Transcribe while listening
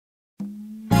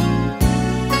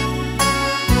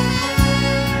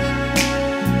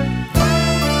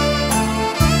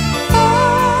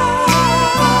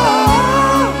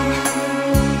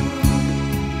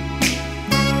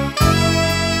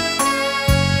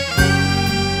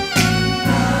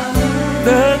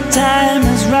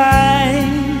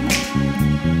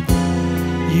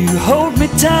hold me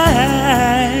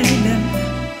tight, and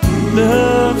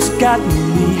love's gotten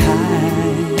me high.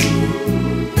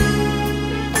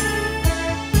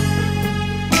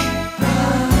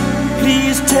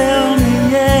 Please tell me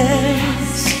yes,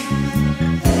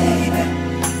 baby.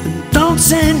 Don't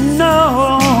say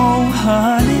no,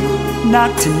 honey,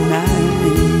 not tonight.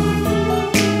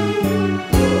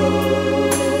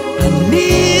 I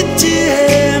need to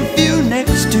have you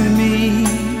next to me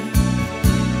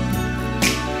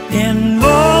in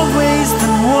more ways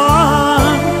than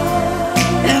one,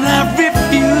 and I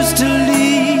refuse to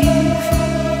leave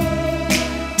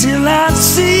till I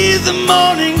see the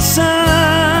morning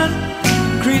sun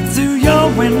creep through your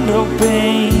window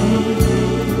pane.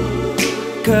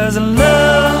 'Cause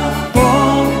love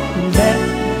won't let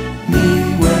me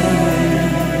wait.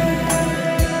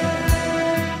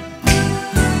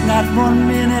 Not 1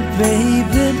 minute,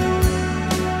 baby.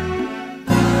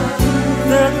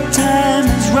 The time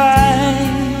is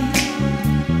right.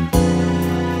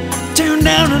 Turn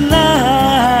down the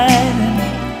light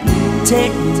and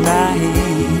take my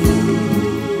hand.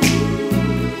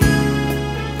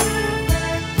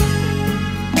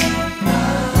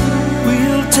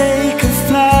 We'll take a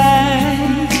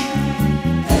flight,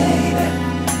 baby,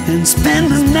 and spend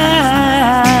the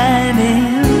night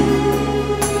in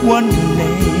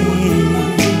Wonderland.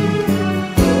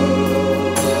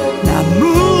 Now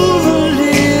move a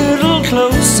little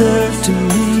closer to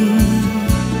me.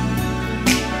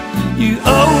 You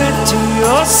owe it to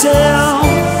yourself,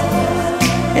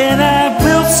 and I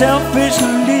will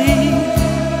selfishly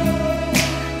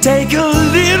take a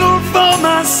little for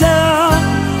myself,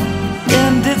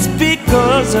 and it's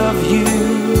because of you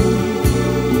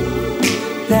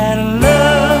that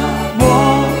love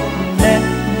won't let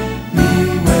me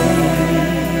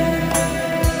wait.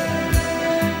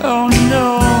 Oh no,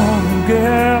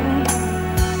 girl.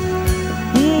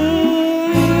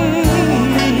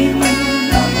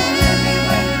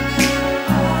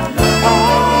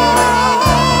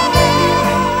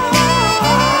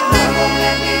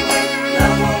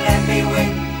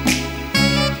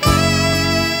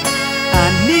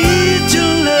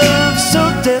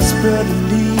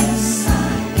 Desperately,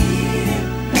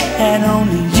 and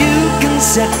only you can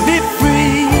set me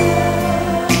free.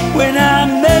 When I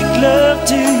make love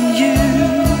to you,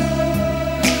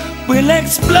 we'll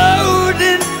explode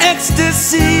in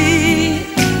ecstasy,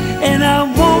 and I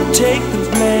won't take the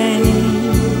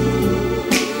blame.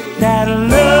 That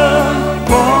love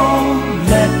won't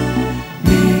let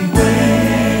me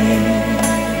wait.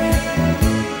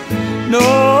 No,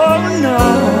 no.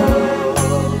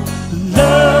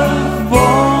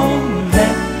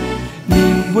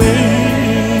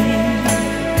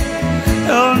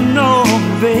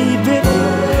 Baby,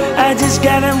 I just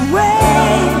gotta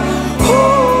wait.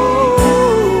 Ooh,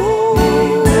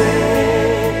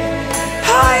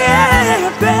 oh yeah,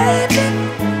 baby,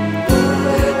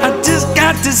 I just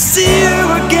got to see you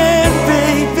again,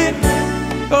 baby.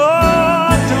 Oh,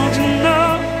 don't you know,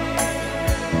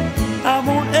 I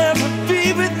won't ever be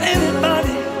with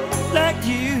anybody like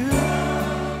you.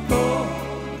 Oh,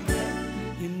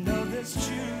 you know that's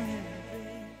true.